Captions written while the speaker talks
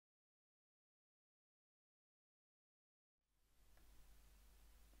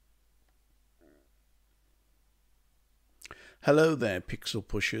Hello there, Pixel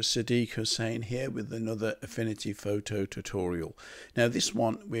Pushers. Sadiq Hussain here with another Affinity Photo tutorial. Now this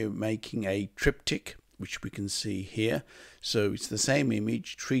one we're making a triptych, which we can see here. So it's the same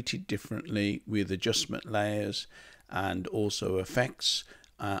image treated differently with adjustment layers and also effects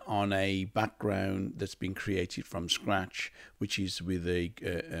on a background that's been created from scratch, which is with a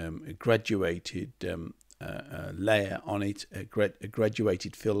graduated layer on it, a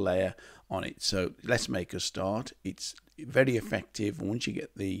graduated fill layer on it. So let's make a start. It's very effective, and once you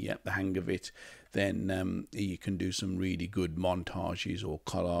get the hang of it, then you can do some really good montages or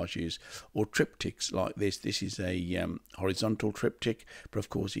collages or triptychs like this. This is a horizontal triptych, but of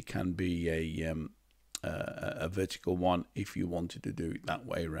course it can be a vertical one if you wanted to do it that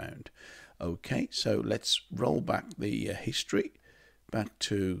way around. Okay, so let's roll back the history back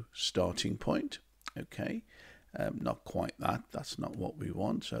to starting point. Okay, not quite that. That's not what we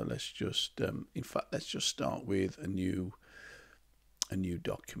want. So let's just, in fact, let's just start with a new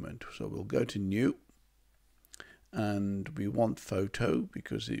document. So we'll go to new, and we want photo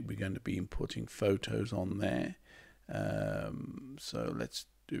because we're going to be inputting photos on there. So let's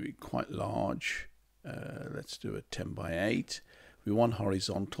do it quite large. Let's do a 10 by 8. We want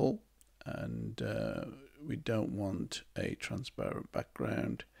horizontal, and we don't want a transparent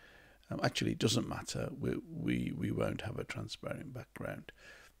background. Actually, it doesn't matter. We won't have a transparent background.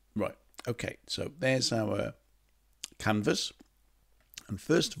 Right. Okay. So there's our canvas. And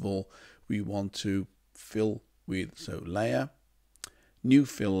first of all, we want to fill with, so layer, new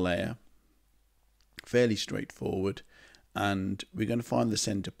fill layer, fairly straightforward. And we're going to find the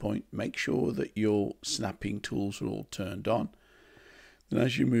center point. Make sure that your snapping tools are all turned on. Then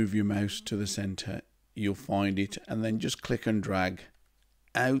as you move your mouse to the center, you'll find it, and then just click and drag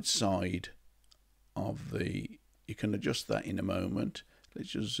outside of the, you can adjust that in a moment.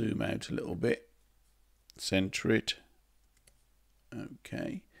 Let's just zoom out a little bit, center it.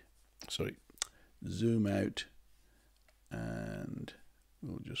 Okay, sorry, zoom out, and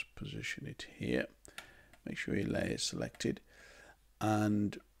we'll just position it here. Make sure your layer is selected,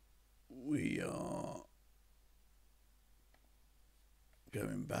 and we are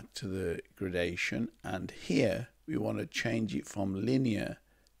going back to the gradation, and here we want to change it from linear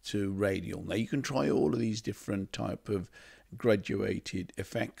to radial. Now you can try all of these different type of graduated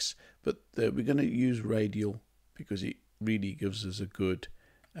effects, but we're going to use radial because it really gives us a good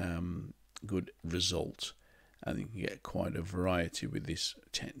result, and you can get quite a variety with this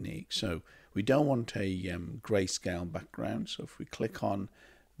technique. So we don't want a grayscale background, so if we click on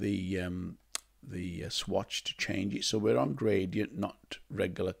the swatch to change it, so we're on gradient, not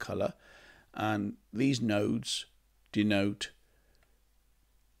regular color, and these nodes denote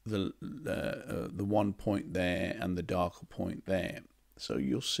the one point there and the darker point there. So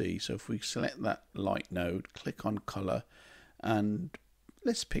you'll see, so if we select that light node, click on color, and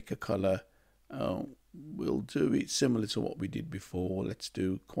let's pick a color. We'll do it similar to what we did before. Let's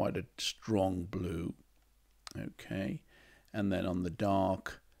do quite a strong blue. Okay, and then on the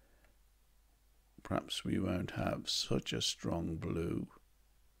dark, perhaps we won't have such a strong blue.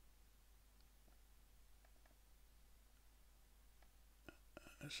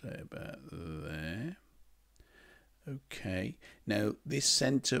 Say about there. Okay, now this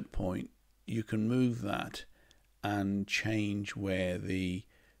center point, you can move that and change where the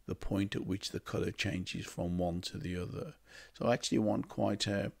point at which the color changes from one to the other. So I actually want quite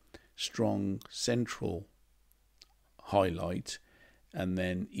a strong central highlight and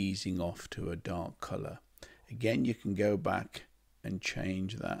then easing off to a dark color. Again, you can go back and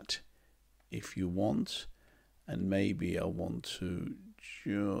change that if you want, and maybe I want to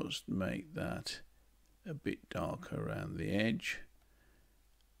just make that a bit darker around the edge,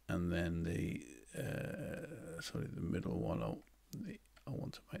 and then the middle one, I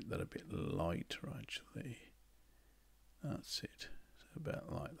want to make that a bit lighter actually. That's it. So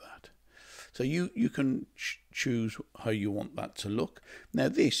about like that. So you can choose how you want that to look. Now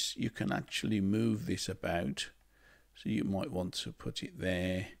this, you can actually move this about, so you might want to put it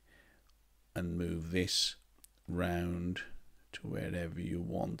there and move this round to wherever you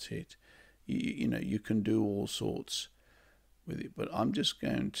want it. You know, you can do all sorts with it, but I'm just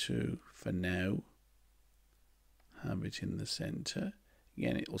going to, for now, have it in the center.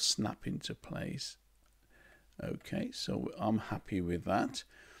 Again, it will snap into place. Okay, so I'm happy with that.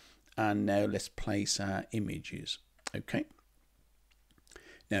 And now let's place our images. Okay.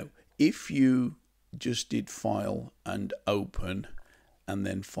 Now, if you just did file and open and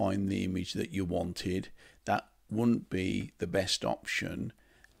then find the image that you wanted, that wouldn't be the best option.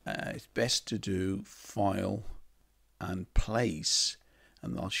 It's best to do file and place,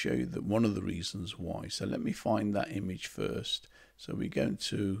 and I'll show you that one of the reasons why. So let me find that image first. So we go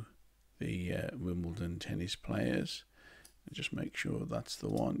to the Wimbledon tennis players and just make sure that's the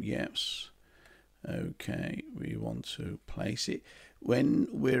one. Yes. Okay, we want to place it. When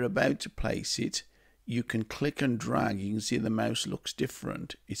we're about to place it, you can click and drag. You can see the mouse looks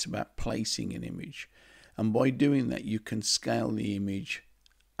different. It's about placing an image, and by doing that you can scale the image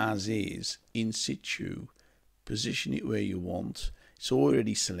as is, in situ, position it where you want. It's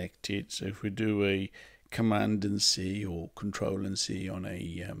already selected, so if we do a Command and C or Control and C on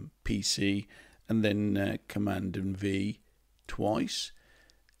a PC, and then Command and V twice,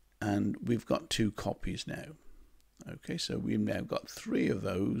 and we've got 2 copies now. Okay, so we've now got 3 of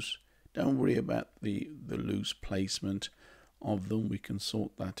those. Don't worry about the loose placement of them, we can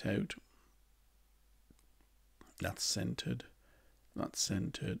sort that out. That's centered, that's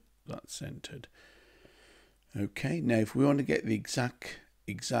centered, that's centered. Okay, now if we want to get the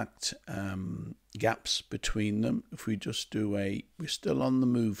exact gaps between them, if we just do we're still on the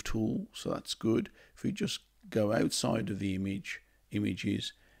move tool, so that's good. If we just go outside of the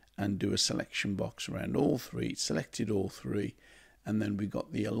images and do a selection box around all 3, it's selected all 3, and then we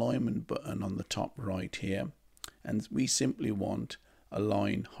got the alignment button on the top right here, and we simply want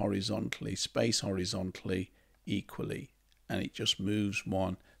align horizontally, space horizontally equally, and it just moves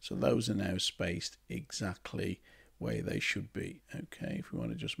one, so those are now spaced exactly where they should be. Okay, if we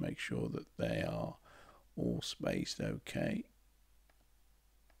want to just make sure that they are all spaced okay,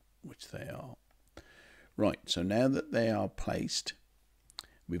 which they are. Right, so now that they are placed,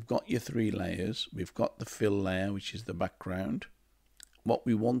 we've got your 3 layers, we've got the fill layer, which is the background. What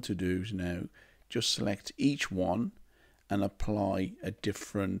we want to do is now just select each one and apply a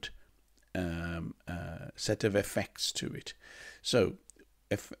different set of effects to it. So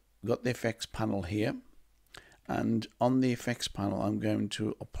if we've got the effects panel here, and on the effects panel I'm going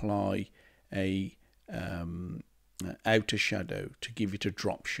to apply a outer shadow to give it a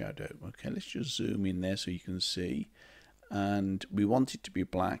drop shadow. Okay, let's just zoom in there so you can see, and we want it to be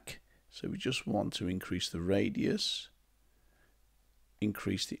black, so we just want to increase the radius,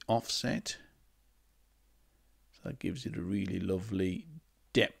 increase the offset, so that gives it a really lovely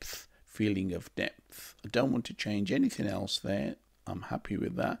depth, feeling of depth. I don't want to change anything else there, I'm happy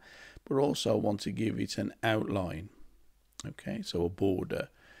with that, but also I want to give it an outline. Okay, so a border,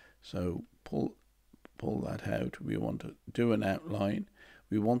 so pull that out. We want to do an outline,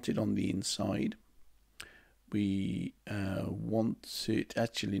 we want it on the inside, we want it,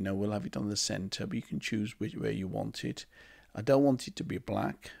 actually no, we'll have it on the center, but you can choose where you want it. I don't want it to be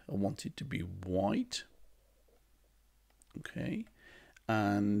black, I want it to be white. Okay,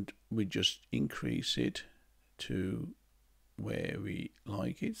 and we just increase it to where we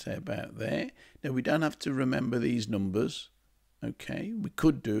like it, say about there. Now we don't have to remember these numbers. Okay, we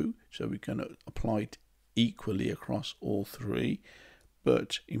could do, so we can apply it equally across all 3,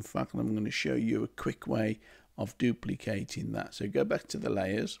 but in fact I'm going to show you a quick way of duplicating that. So go back to the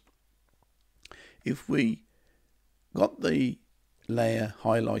layers. If we got the layer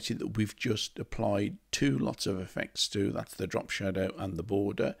highlighted that we've just applied 2 lots of effects to, that's the drop shadow and the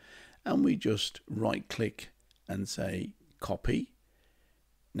border, and we just right click and say copy.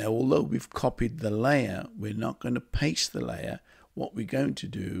 Now although we've copied the layer, we're not going to paste the layer. What we're going to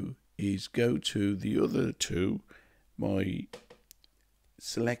do is go to the other 2 by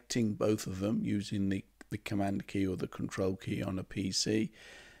selecting both of them using the command key or the control key on a PC,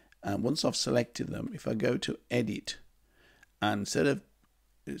 and once I've selected them, if I go to edit, and instead of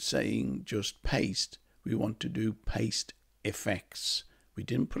saying just paste, we want to do paste effects. We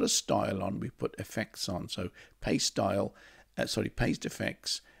didn't put a style on, we put effects on. So paste style, paste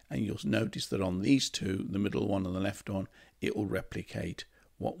effects, and you'll notice that on these 2, the middle one and the left one, it will replicate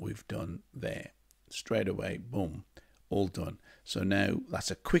what we've done there. Straight away, boom, all done. So now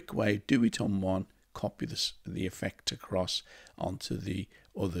that's a quick way, do it on one, copy the effect across onto the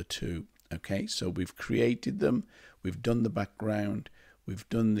other 2. Okay, so we've created them, we've done the background, we've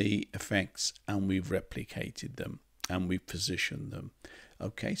done the effects, and we've replicated them, and we've positioned them.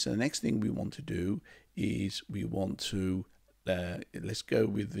 Okay, so the next thing we want to do is we want to, let's go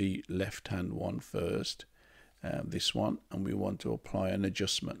with the left hand one first, this one, and we want to apply an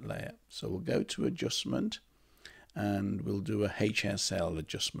adjustment layer. So we'll go to adjustment, and we'll do a HSL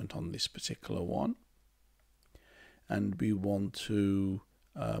adjustment on this particular one, and we want to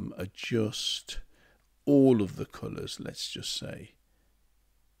adjust all of the colors, let's just say.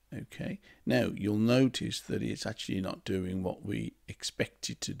 Okay, now you'll notice that it's actually not doing what we expect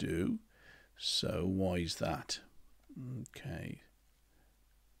it to do. So why is that? Okay,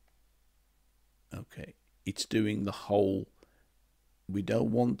 it's doing the whole we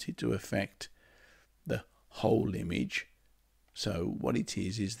don't want it to affect the whole image. So what it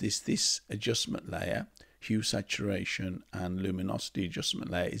is this adjustment layer, hue, saturation and luminosity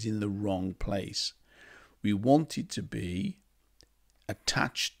adjustment layer, is in the wrong place. We want it to be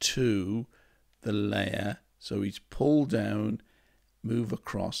attached to the layer, so it's pull down, move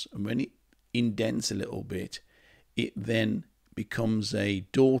across, and when it indents a little bit, it then becomes a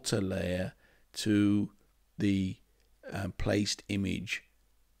daughter layer to the placed image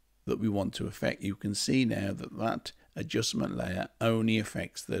that we want to affect. You can see now that that adjustment layer only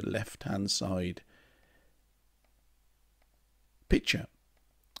affects the left hand side picture,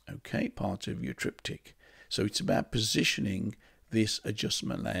 okay, part of your triptych. So it's about positioning this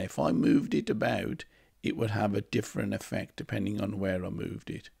adjustment layer. If I moved it about, it would have a different effect depending on where I moved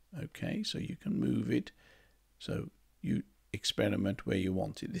it. Okay, so you can move it, so you experiment where you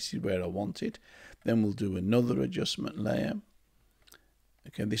want it. This is where I want it. Then we'll do another adjustment layer.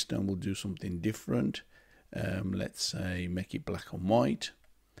 Okay, this time we'll do something different. Let's say make it black and white.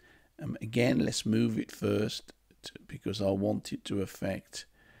 Again, let's move it first because I want it to affect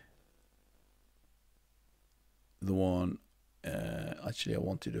the one. Actually, I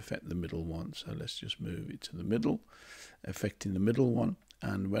want it to affect the middle one, so let's just move it to the middle, affecting the middle one.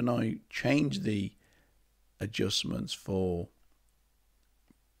 And when I change the adjustments for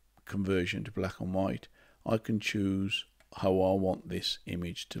conversion to black and white, I can choose how I want this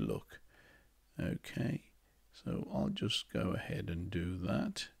image to look. Okay, so I'll just go ahead and do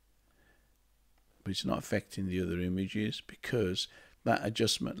that, but it's not affecting the other images because that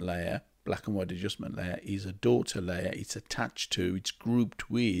adjustment layer, black and white adjustment layer, is a daughter layer. It's attached to, it's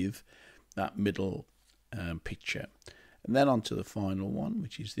grouped with that middle picture. And then on to the final one,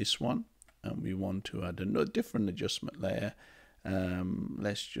 which is this one, and we want to add a different adjustment layer.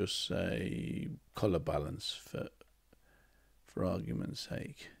 Let's just say color balance for argument's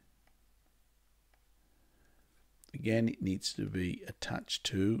sake. Again, it needs to be attached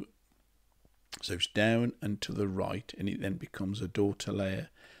to, so it's down and to the right, and it then becomes a daughter layer.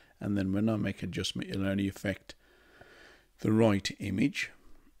 And then when I make adjustment, it'll only affect the right image,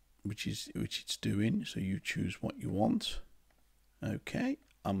 which it's doing. So you choose what you want. Okay,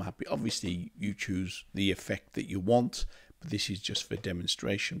 I'm happy. Obviously, you choose the effect that you want, but this is just for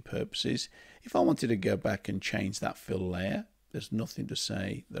demonstration purposes. If I wanted to go back and change that fill layer, there's nothing to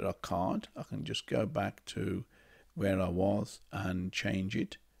say that I can't. I can just go back to where I was and change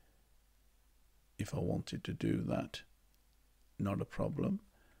it if I wanted to do that. Not a problem.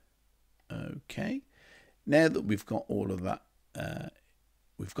 Okay, now that we've got all of that,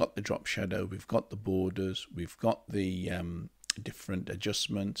 we've got the drop shadow, we've got the borders, we've got the different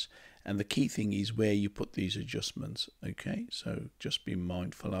adjustments, and the key thing is where you put these adjustments. Okay, so just be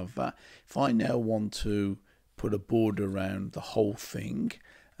mindful of that. If I now want to put a border around the whole thing,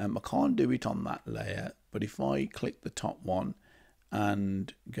 I can't do it on that layer, but if I click the top one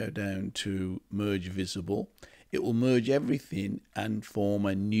and go down to merge visible, it will merge everything and form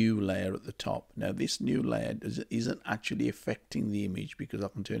a new layer at the top. Now this new layer isn't actually affecting the image because I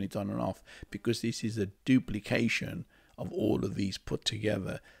can turn it on and off, because this is a duplication of all of these put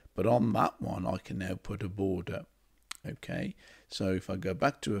together. But on that one I can now put a border. Okay, so if I go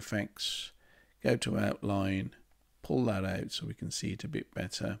back to effects, go to outline, pull that out so we can see it a bit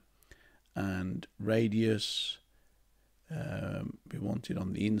better, and radius, we want it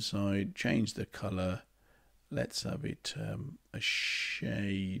on the inside, change the color. Let's have it a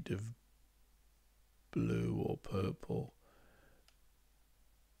shade of blue or purple.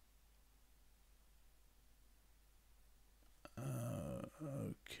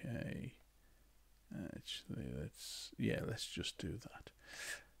 Okay, actually let's just do that.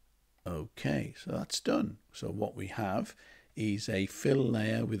 Okay, so that's done. So what we have is a fill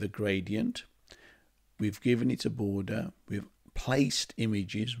layer with a gradient. We've given it a border. We've placed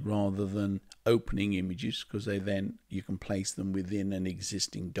images rather than opening images, because you can place them within an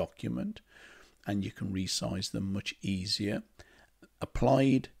existing document and you can resize them much easier.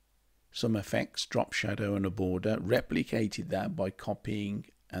 Applied some effects, drop shadow and a border, replicated that by copying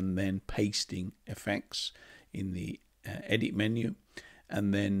and then pasting effects in the edit menu,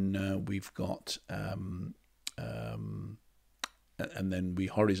 and then we've got and then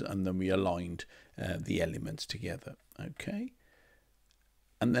we aligned the elements together. Okay,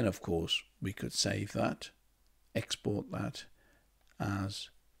 and then of course we could save that, export that as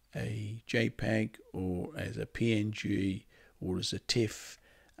a JPEG or as a PNG or as a TIFF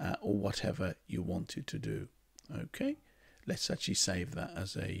or whatever you wanted to do. Okay, let's actually save that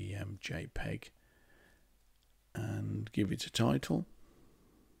as a JPEG and give it a title.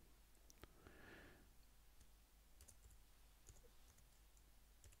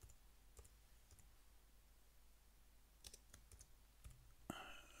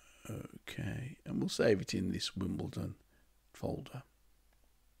 Okay, and we'll save it in this Wimbledon folder.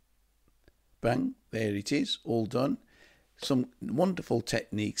 Bang, there it is, all done. Some wonderful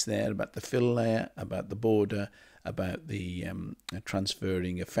techniques there about the fill layer, about the border, about the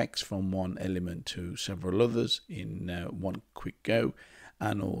transferring effects from one element to several others in one quick go,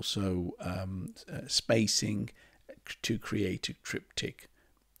 and also spacing to create a triptych.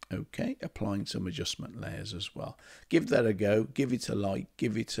 Okay, applying some adjustment layers as well. Give that a go, give it a like,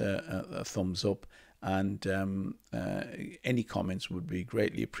 give it a thumbs up, and any comments would be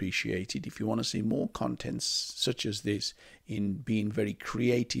greatly appreciated. If you want to see more contents such as this in being very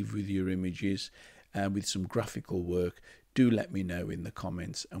creative with your images, with some graphical work, do let me know in the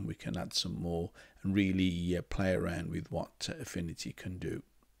comments and we can add some more and really play around with what Affinity can do.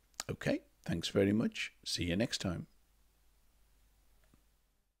 Okay, thanks very much. See you next time.